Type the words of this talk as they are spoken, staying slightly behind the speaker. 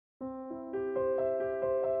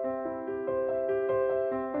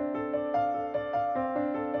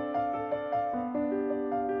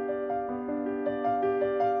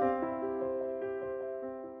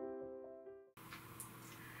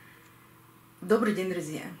Добрый день,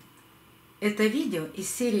 друзья! Это видео из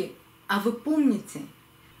серии «А вы помните?».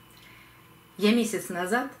 Я месяц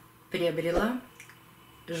назад приобрела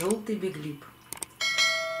желтый БигЛип.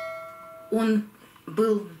 Он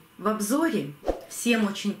был в обзоре, всем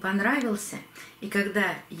очень понравился. И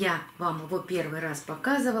когда я вам его первый раз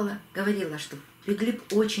показывала, говорила, что БигЛип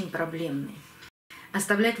очень проблемный.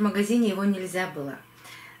 Оставлять в магазине его нельзя было.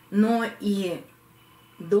 Но и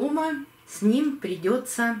дома с ним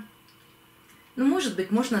придется, может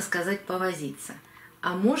быть, можно сказать, повозиться.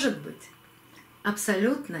 А может быть,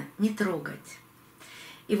 абсолютно не трогать.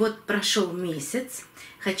 И вот прошел месяц.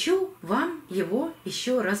 Хочу вам его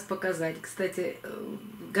еще раз показать. Кстати,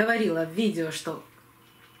 говорила в видео, что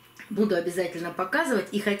буду обязательно показывать.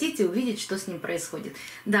 И хотите увидеть, что с ним происходит.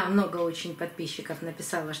 Да, много очень подписчиков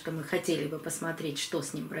написало, что мы хотели бы посмотреть, что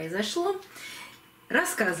с ним произошло.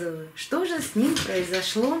 Рассказываю, что же с ним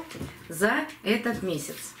произошло за этот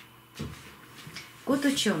месяц. Кот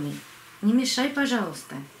ученый, не мешай,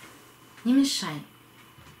 пожалуйста, не мешай.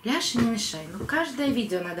 Ляша, не мешай. Каждое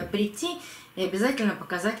видео надо прийти и обязательно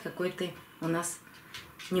показать, какой ты у нас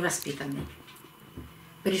невоспитанный.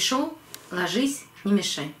 Пришел, ложись, не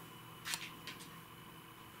мешай.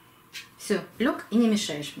 Все, лег и не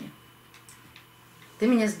мешаешь мне. Ты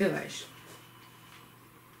меня сбиваешь.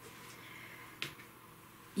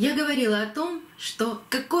 Я говорила о том, что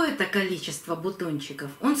какое-то количество бутончиков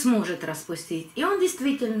он сможет распустить. И он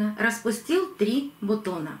действительно распустил 3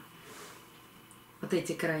 бутона. Вот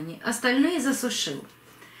эти крайние. Остальные засушил.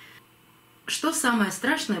 Что самое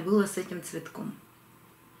страшное было с этим цветком?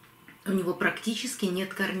 У него практически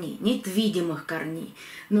нет корней. Нет видимых корней.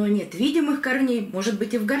 Но нет видимых корней, может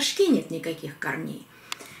быть, и в горшке нет никаких корней.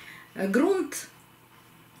 Грунт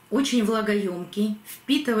очень влагоемкий,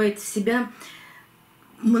 впитывает в себя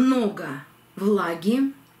много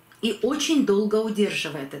влаги и очень долго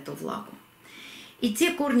удерживает эту влагу. И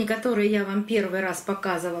те корни, которые я вам первый раз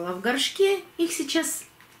показывала в горшке, их сейчас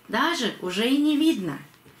даже уже и не видно.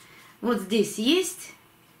 Вот здесь есть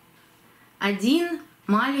один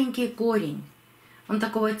маленький корень. Он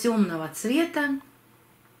такого темного цвета.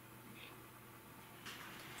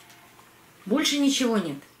 Больше ничего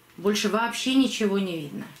нет. Больше вообще ничего не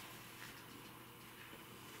видно.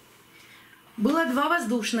 Было 2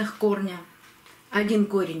 воздушных корня. Один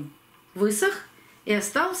корень высох, и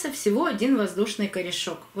остался всего 1 воздушный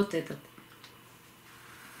корешок. Вот этот.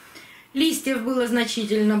 Листьев было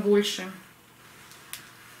значительно больше.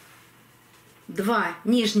 2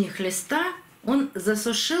 нижних листа он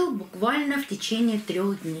засушил буквально в течение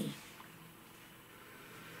 3 дней.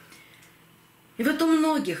 И вот у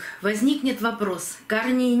многих возникнет вопрос: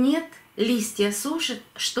 корней нет, листья сушат,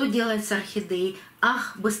 что делать с орхидеей?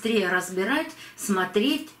 Ах, быстрее разбирать,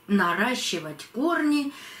 смотреть, наращивать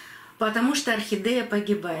корни, потому что орхидея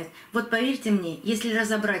погибает. Вот поверьте мне, если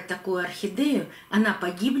разобрать такую орхидею, она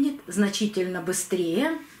погибнет значительно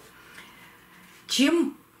быстрее,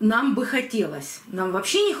 чем нам бы хотелось. Нам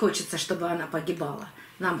вообще не хочется, чтобы она погибала.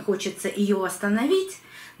 Нам хочется ее восстановить,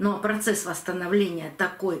 но процесс восстановления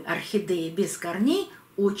такой орхидеи без корней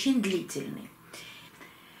очень длительный.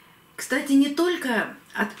 Кстати, не только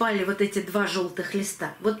отпали вот эти 2 желтых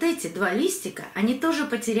листа. Вот эти 2 листика, они тоже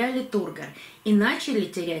потеряли тургор. И начали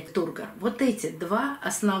терять тургор вот эти 2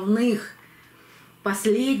 основных,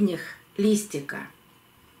 последних листика.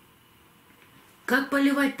 Как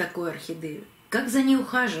поливать такую орхидею? Как за ней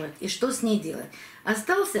ухаживать? И что с ней делать?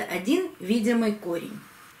 Остался один видимый корень.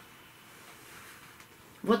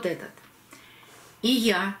 Вот этот. И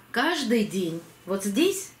я каждый день, вот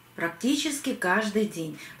здесь, практически каждый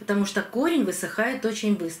день, потому что корень высыхает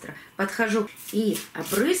очень быстро. Подхожу и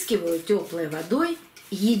опрыскиваю теплой водой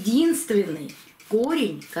единственный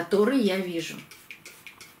корень, который я вижу.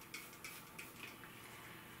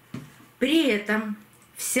 При этом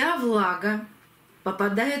вся влага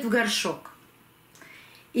попадает в горшок.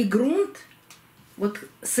 И грунт вот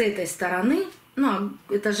с этой стороны,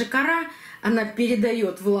 это же кора, она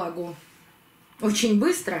передает влагу очень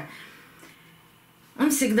быстро. Он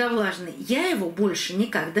всегда влажный. Я его больше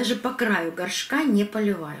никак, даже по краю горшка не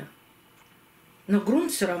поливаю. Но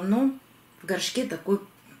грунт все равно в горшке такой.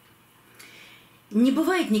 Не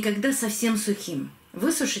бывает никогда совсем сухим.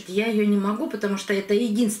 Высушить я ее не могу, потому что это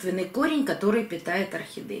единственный корень, который питает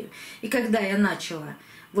орхидею. И когда я начала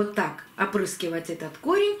вот так опрыскивать этот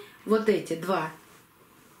корень, вот эти 2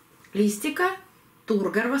 листика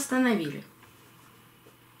тургор восстановили.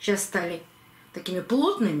 Сейчас стали такими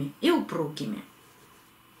плотными и упругими.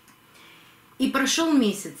 И прошел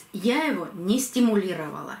месяц, я его не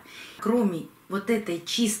стимулировала. Кроме вот этой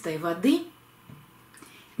чистой воды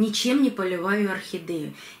ничем не поливаю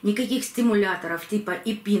орхидею. Никаких стимуляторов типа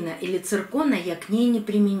эпина или циркона я к ней не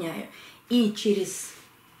применяю. И через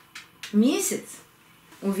месяц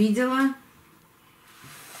увидела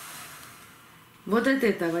вот от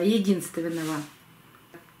этого единственного.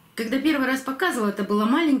 Когда первый раз показывала, это была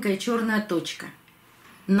маленькая черная точка.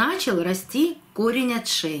 Начал расти корень от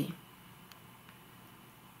шеи.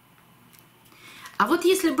 А вот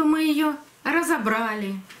если бы мы ее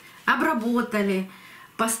разобрали, обработали,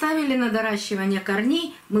 поставили на доращивание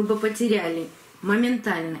корней, мы бы потеряли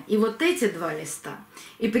моментально и вот эти два листа,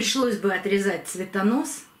 и пришлось бы отрезать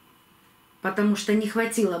цветонос, потому что не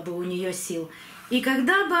хватило бы у нее сил. И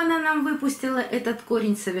когда бы она нам выпустила этот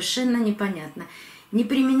корень, совершенно непонятно. Не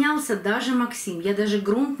применялся даже Максим. Я даже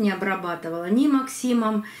грунт не обрабатывала ни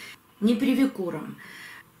Максимом, ни привикуром.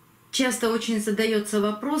 Часто очень задается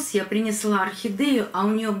вопрос, я принесла орхидею, а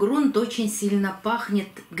у нее грунт очень сильно пахнет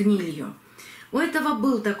гнилью. У этого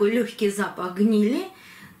был такой легкий запах гнили,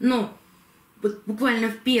 но буквально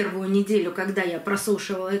в первую неделю, когда я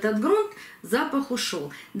просушивала этот грунт, запах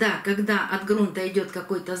ушел. Да, когда от грунта идет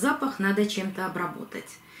какой-то запах, надо чем-то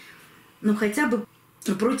обработать. Ну, хотя бы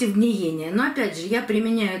против гниения. Но опять же, я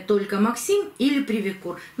применяю только Максим или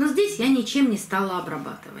привикур. Но здесь я ничем не стала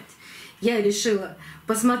обрабатывать. Я решила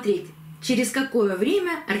посмотреть, через какое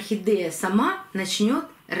время орхидея сама начнет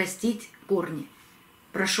растить корни.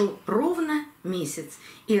 Прошел ровно месяц,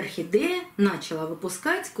 и орхидея начала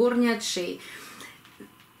выпускать корни от шеи.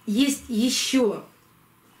 Есть еще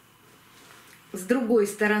с другой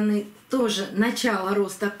стороны тоже начало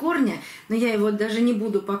роста корня, но я его даже не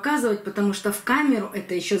буду показывать, потому что в камеру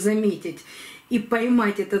это еще заметить и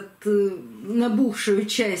поймать эту набухшую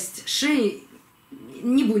часть шеи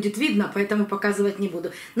не будет видно, поэтому показывать не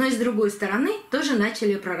буду. Но и с другой стороны тоже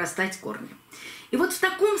начали прорастать корни. И вот в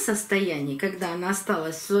таком состоянии, когда она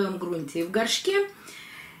осталась в своем грунте и в горшке,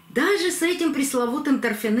 даже с этим пресловутым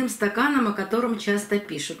торфяным стаканом, о котором часто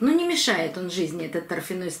пишут. Но не мешает он жизни, этот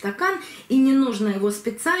торфяной стакан, и не нужно его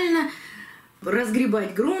специально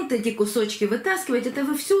разгребать грунт, эти кусочки вытаскивать. Это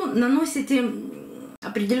вы все наносите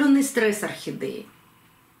определенный стресс орхидеи.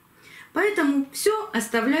 Поэтому все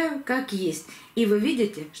оставляю как есть. И вы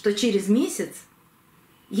видите, что через месяц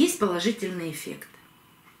есть положительный эффект.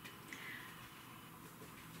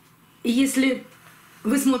 И если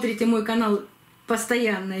вы смотрите мой канал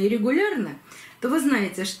постоянно и регулярно, то вы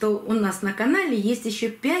знаете, что у нас на канале есть еще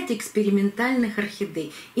 5 экспериментальных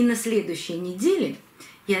орхидей. И на следующей неделе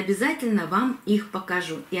я обязательно вам их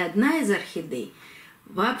покажу. И одна из орхидей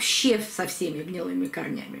вообще со всеми гнилыми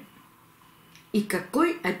корнями. И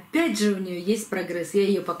какой, опять же, у нее есть прогресс. Я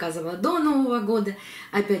ее показывала до Нового года,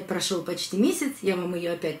 опять прошел почти месяц, я вам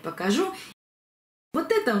ее опять покажу.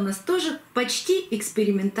 Вот это у нас тоже почти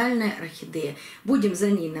экспериментальная орхидея. Будем за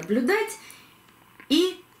ней наблюдать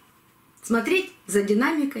и смотреть за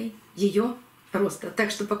динамикой ее роста.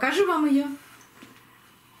 Так что покажу вам ее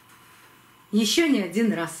еще не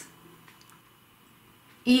один раз.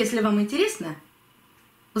 И если вам интересно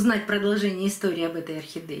узнать продолжение истории об этой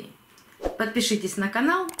орхидее, подпишитесь на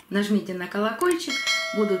канал, нажмите на колокольчик,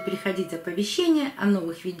 будут приходить оповещения о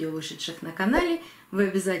новых видео, вышедших на канале. Вы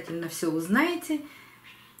обязательно все узнаете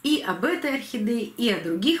и об этой орхидее, и о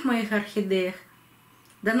других моих орхидеях.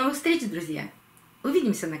 До новых встреч, друзья!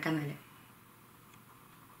 Увидимся на канале!